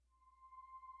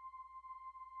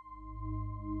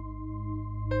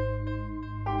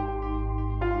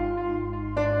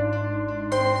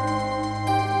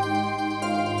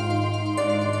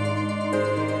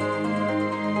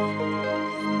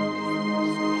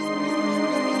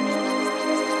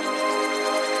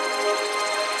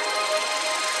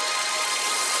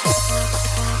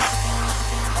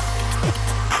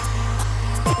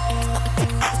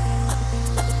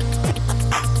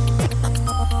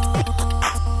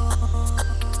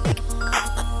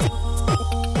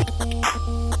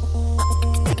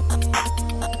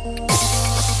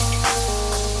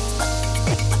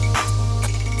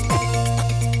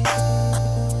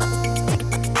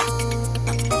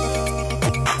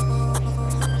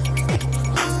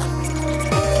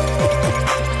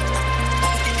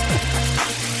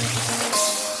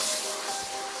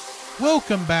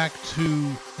welcome back to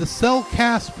the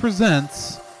Cellcast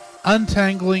presents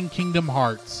Untangling Kingdom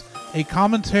Hearts, a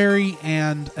commentary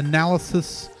and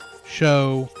analysis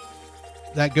show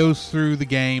that goes through the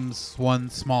games one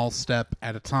small step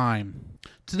at a time.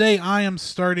 Today I am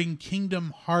starting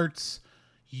Kingdom Hearts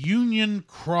Union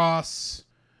Cross,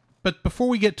 but before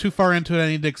we get too far into it, I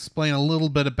need to explain a little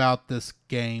bit about this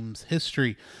game's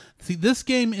history. See, this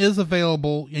game is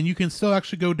available, and you can still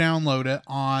actually go download it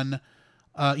on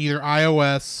either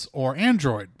iOS or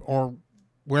Android, or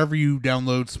wherever you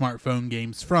download smartphone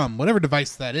games from, whatever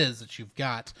device that is that you've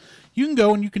got. You can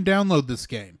go and you can download this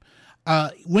game.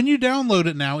 When you download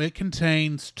it now, it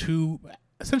contains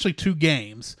essentially two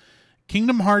games,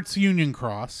 Kingdom Hearts Union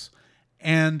Cross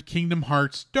and Kingdom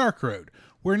Hearts Dark Road.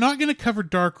 We're not going to cover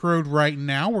Dark Road right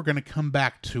now. We're going to come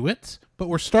back to it, but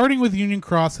we're starting with Union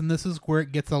Cross, and this is where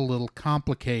it gets a little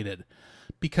complicated.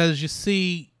 Because you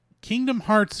see, Kingdom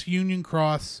Hearts Union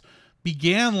Cross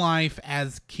began life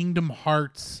as Kingdom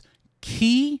Hearts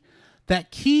Key. That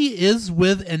key is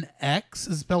with an X,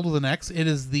 is spelled with an X. It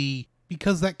is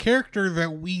because that character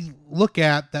that we look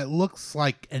at that looks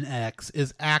like an X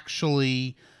is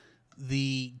actually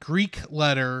the Greek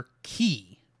letter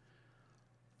key.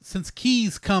 Since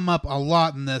keys come up a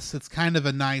lot in this, it's kind of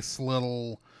a nice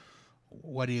little,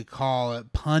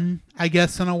 pun, I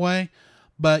guess, in a way.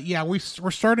 But yeah,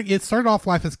 it started off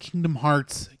life as Kingdom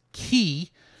Hearts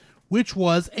Key, which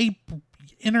was a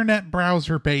internet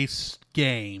browser-based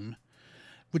game,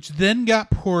 which then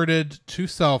got ported to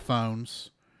cell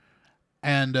phones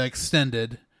and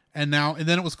extended, and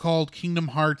then it was called Kingdom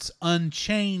Hearts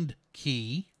Unchained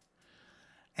Key,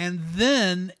 and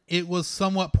then it was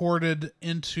somewhat ported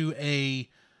into a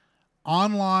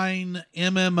online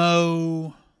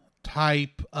MMO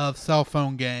type of cell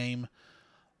phone game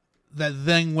that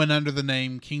then went under the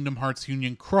name Kingdom Hearts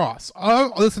Union Cross.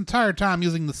 This entire time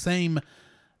using the same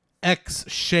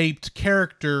X-shaped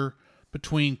character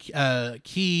between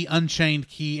Key, Unchained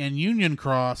Key, and Union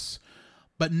Cross,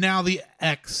 but now the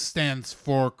X stands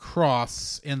for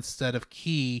Cross instead of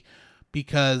Key,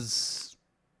 because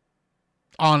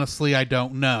honestly, I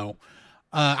don't know.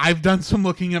 I've done some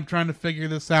looking up trying to figure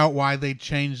this out, why they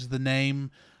changed the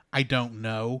name. I don't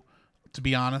know, to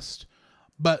be honest.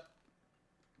 But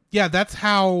yeah, that's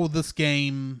why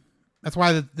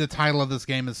the title of this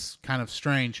game is kind of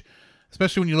strange.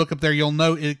 Especially when you look up there, you'll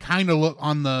note it kind of look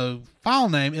on the file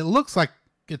name, it looks like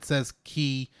it says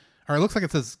Key, or it looks like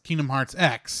it says Kingdom Hearts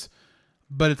X,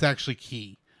 but it's actually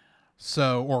Key.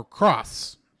 So, or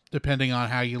Cross, depending on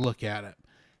how you look at it.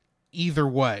 Either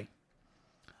way.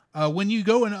 When you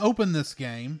go and open this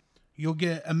game, you'll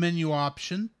get a menu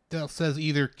option that says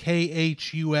either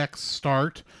KHUX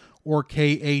Start or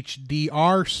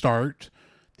KHDR Start.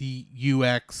 The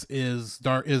UX is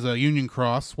a Union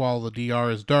Cross, while the DR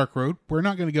is Dark Road. We're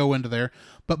not going to go into there.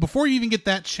 But before you even get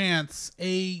that chance,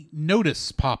 a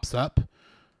notice pops up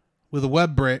with a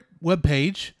web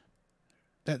page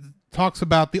that talks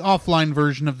about the offline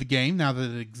version of the game now that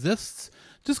it exists.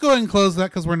 Just go ahead and close that,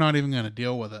 because we're not even going to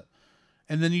deal with it.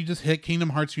 And then you just hit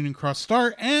Kingdom Hearts Union Cross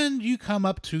Start, and you come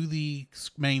up to the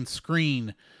main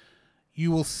screen. You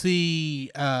will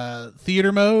see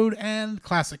Theater Mode and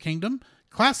Classic Kingdom.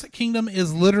 Classic Kingdom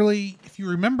is literally, if you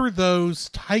remember those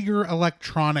Tiger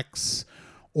Electronics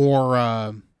or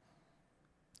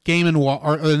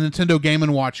Nintendo Game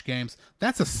 & Watch games,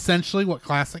 that's essentially what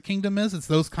Classic Kingdom is. It's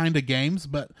those kind of games,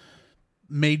 but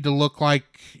made to look like,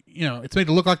 it's made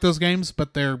to look like those games,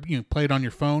 but they're played on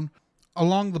your phone.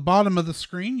 Along the bottom of the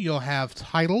screen, you'll have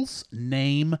titles,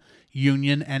 name,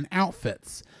 union, and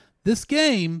outfits. This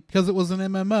game, because it was an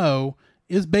MMO,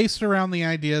 is based around the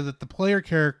idea that the player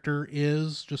character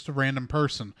is just a random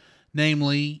person,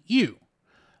 namely you.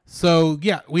 So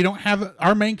yeah, we don't have,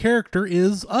 our main character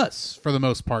is us for the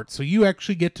most part. So you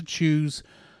actually get to choose,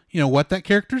 what that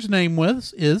character's name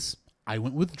is. I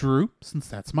went with Drew, since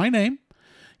that's my name.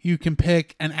 You can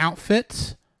pick an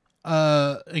outfit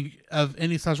of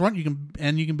any size you want.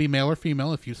 You can be male or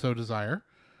female if you so desire.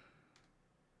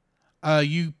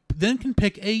 You then can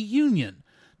pick a union.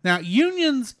 Now,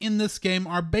 unions in this game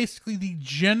are basically the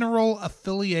general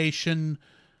affiliation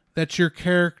that your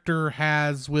character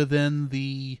has within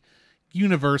the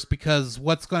universe, because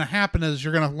what's going to happen is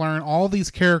you're going to learn all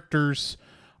these characters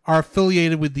are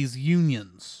affiliated with these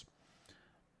unions.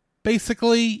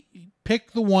 Basically,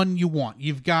 pick the one you want.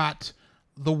 You've got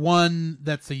the one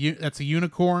that's a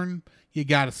unicorn, you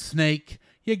got a snake,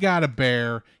 you got a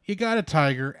bear, you got a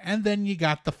tiger, and then you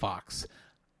got the fox.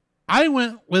 I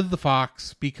went with the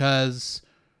fox because,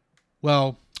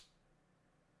 well,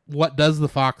 what does the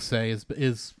fox say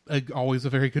is always a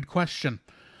very good question.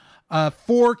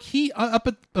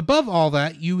 Above all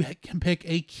that, you can pick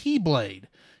a keyblade.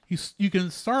 You can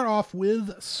start off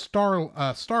with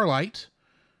Starlight,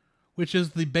 which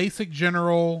is the basic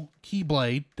general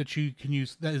keyblade that you can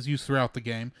use, that is used throughout the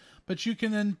game. But you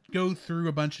can then go through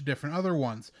a bunch of different other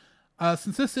ones.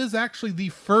 Since this is actually the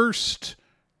first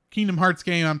Kingdom Hearts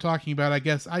game I'm talking about, I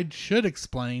guess I should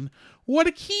explain what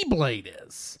a keyblade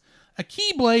is. A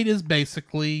keyblade is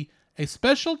basically a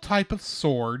special type of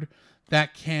sword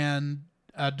that can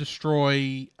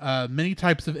destroy many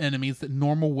types of enemies that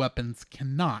normal weapons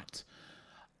cannot.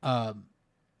 It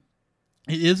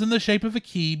is in the shape of a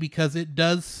key because it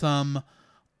does some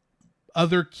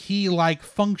other key-like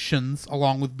functions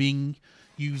along with being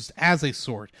used as a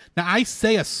sword. Now, I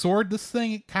say a sword, this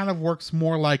thing, it kind of works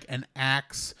more like an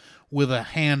axe with a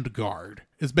hand guard,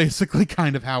 is basically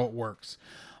kind of how it works.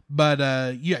 But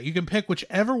yeah, you can pick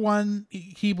whichever one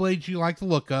keyblade you like the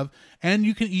look of, and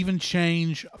you can even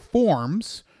change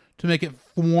forms to make it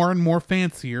more and more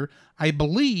fancier. I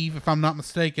believe, if I'm not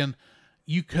mistaken,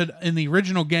 you could, in the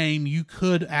original game, you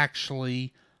could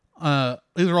actually,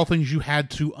 these are all things you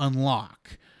had to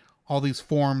unlock, all these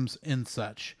forms and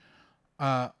such.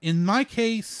 In my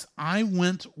case, I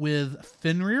went with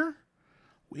Fenrir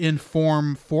in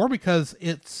Form 4 because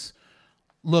it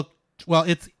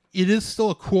is still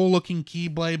a cool looking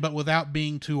keyblade, but without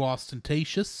being too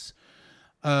ostentatious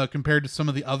compared to some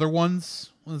of the other ones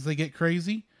as they get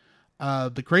crazy.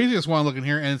 The craziest one looking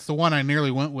here, and it's the one I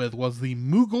nearly went with, was the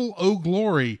Moogle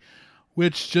O'Glory,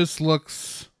 which just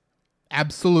looks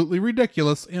absolutely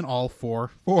ridiculous in all four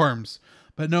forms.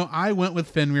 But no, I went with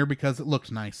Fenrir because it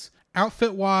looked nice.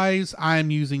 Outfit-wise,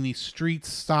 I'm using the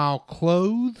street-style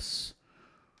clothes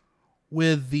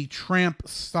with the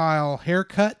tramp-style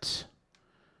haircut,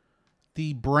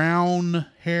 the brown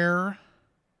hair.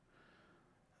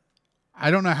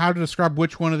 I don't know how to describe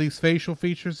which one of these facial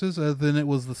features is, other than it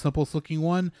was the simplest-looking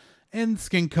one. And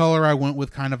skin color, I went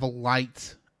with kind of a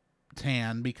light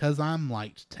tan, because I'm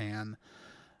light tan.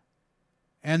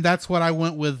 And that's what I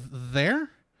went with there.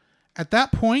 At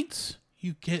that point,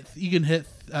 you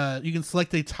can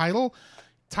select a title.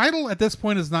 Title at this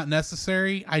point is not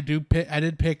necessary. I did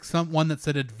pick one that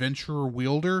said Adventurer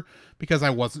Wielder because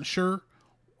I wasn't sure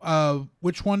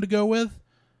which one to go with.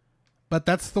 But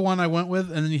that's the one I went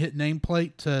with, and then you hit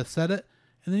nameplate to set it.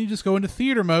 And then you just go into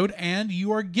theater mode, and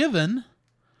you are given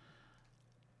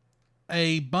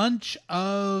a bunch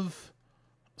of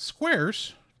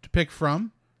squares to pick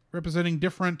from, representing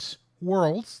different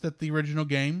worlds that the original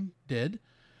game did.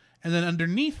 And then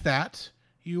underneath that,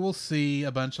 you will see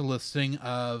a bunch of listing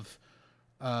of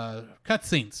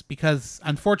cutscenes, because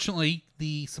unfortunately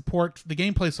the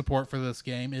gameplay support for this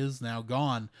game is now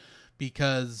gone,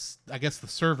 because I guess the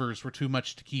servers were too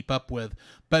much to keep up with.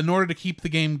 But in order to keep the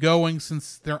game going,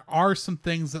 since there are some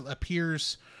things that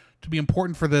appears to be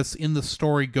important for this in the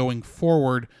story going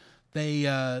forward, they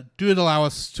do allow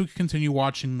us to continue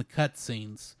watching the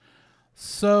cutscenes.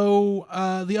 So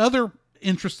the other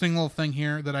interesting little thing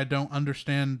here that I don't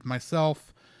understand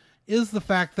myself is the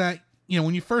fact that,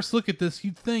 when you first look at this,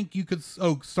 you'd think you could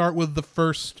start with the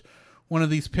first one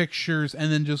of these pictures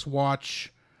and then just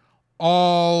watch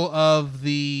all of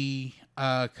the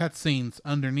cutscenes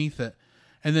underneath it,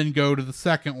 and then go to the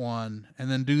second one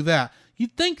and then do that.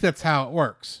 You'd think that's how it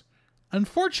works.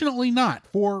 Unfortunately not,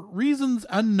 for reasons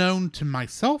unknown to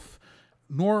myself,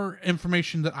 nor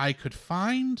information that I could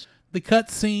find. The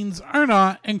cutscenes are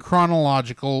not in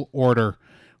chronological order,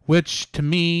 which to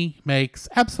me makes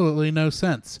absolutely no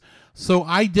sense. So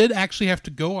I did actually have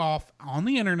to go off on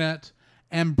the internet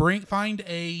and find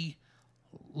a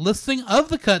listing of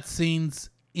the cutscenes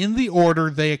in the order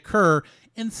they occur,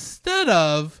 instead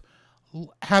of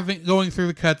going through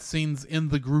the cutscenes in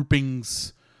the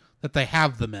groupings that they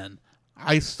have them in.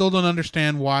 I still don't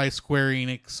understand why Square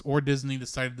Enix or Disney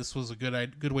decided this was a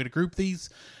good way to group these.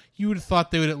 You would have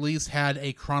thought they would at least had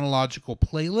a chronological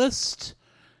playlist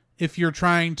if you're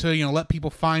trying to, let people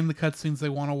find the cutscenes they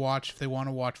want to watch, if they want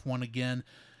to watch one again,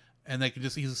 and they could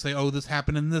just easily say, oh, this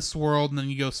happened in this world, and then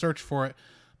you go search for it.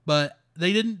 But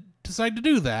they didn't decide to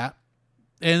do that,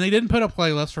 and they didn't put a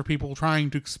playlist for people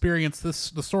trying to experience the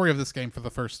story of this game for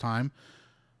the first time.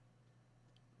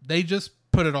 They just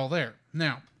put it all there.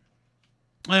 Now,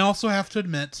 I also have to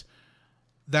admit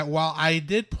that while I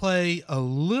did play a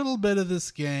little bit of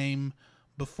this game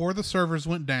before the servers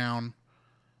went down,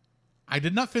 I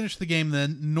did not finish the game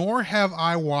then, nor have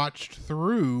I watched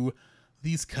through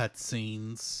these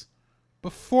cutscenes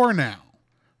before now.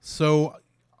 So,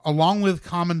 along with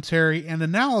commentary and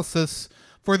analysis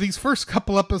for these first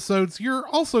couple episodes, you're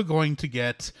also going to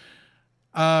get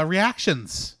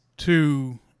reactions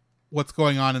to what's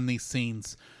going on in these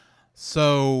scenes.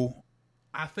 So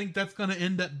I think that's going to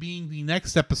end up being the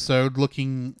next episode,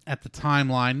 looking at the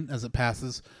timeline as it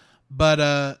passes.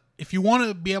 But if you want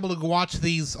to be able to watch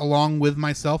these along with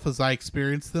myself as I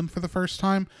experience them for the first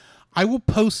time, I will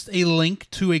post a link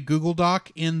to a Google Doc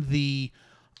in the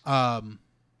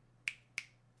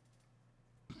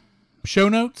show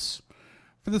notes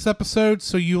for this episode,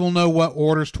 so you will know what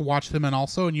orders to watch them in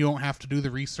also, and you won't have to do the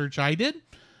research I did.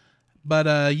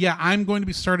 But yeah, I'm going to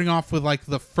be starting off with like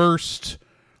the first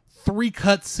 3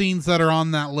 cutscenes that are on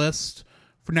that list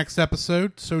for next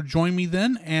episode. So join me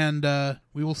then, and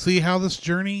we will see how this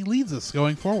journey leads us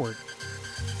going forward.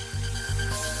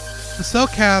 The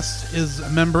Cellcast is a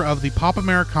member of the Pop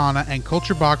Americana and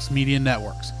Culture Box media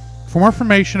networks. For more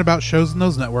information about shows in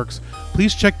those networks,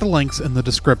 please check the links in the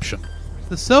description.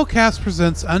 The Cellcast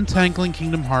presents Untangling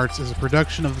Kingdom Hearts as a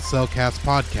production of the Cellcast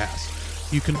podcast.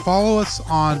 You can follow us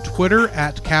on Twitter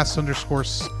at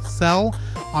cast_cell,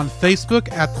 on Facebook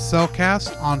at the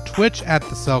Cellcast, on Twitch at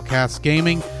the Cellcast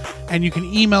Gaming, and you can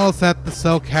email us at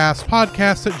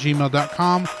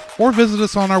thecellcastpodcast@gmail.com or visit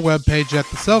us on our webpage at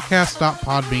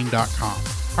thecellcast.podbean.com.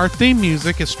 Our theme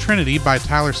music is Trinity by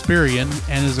Tyler Spirian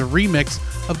and is a remix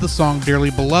of the song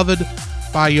Dearly Beloved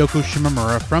by Yoko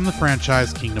Shimomura from the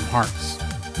franchise Kingdom Hearts.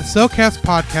 The Cellcast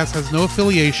podcast has no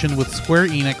affiliation with Square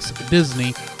Enix,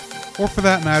 Disney, or for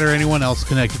that matter anyone else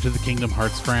connected to the Kingdom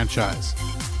Hearts franchise.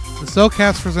 The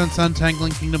Cellcast Presents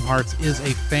Untangling Kingdom Hearts is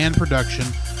a fan production,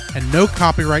 and no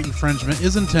copyright infringement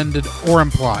is intended or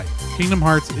implied. Kingdom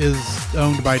Hearts is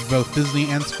owned by both Disney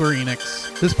and Square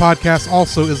Enix. This podcast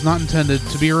also is not intended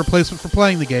to be a replacement for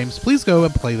playing the games. Please go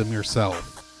and play them yourself.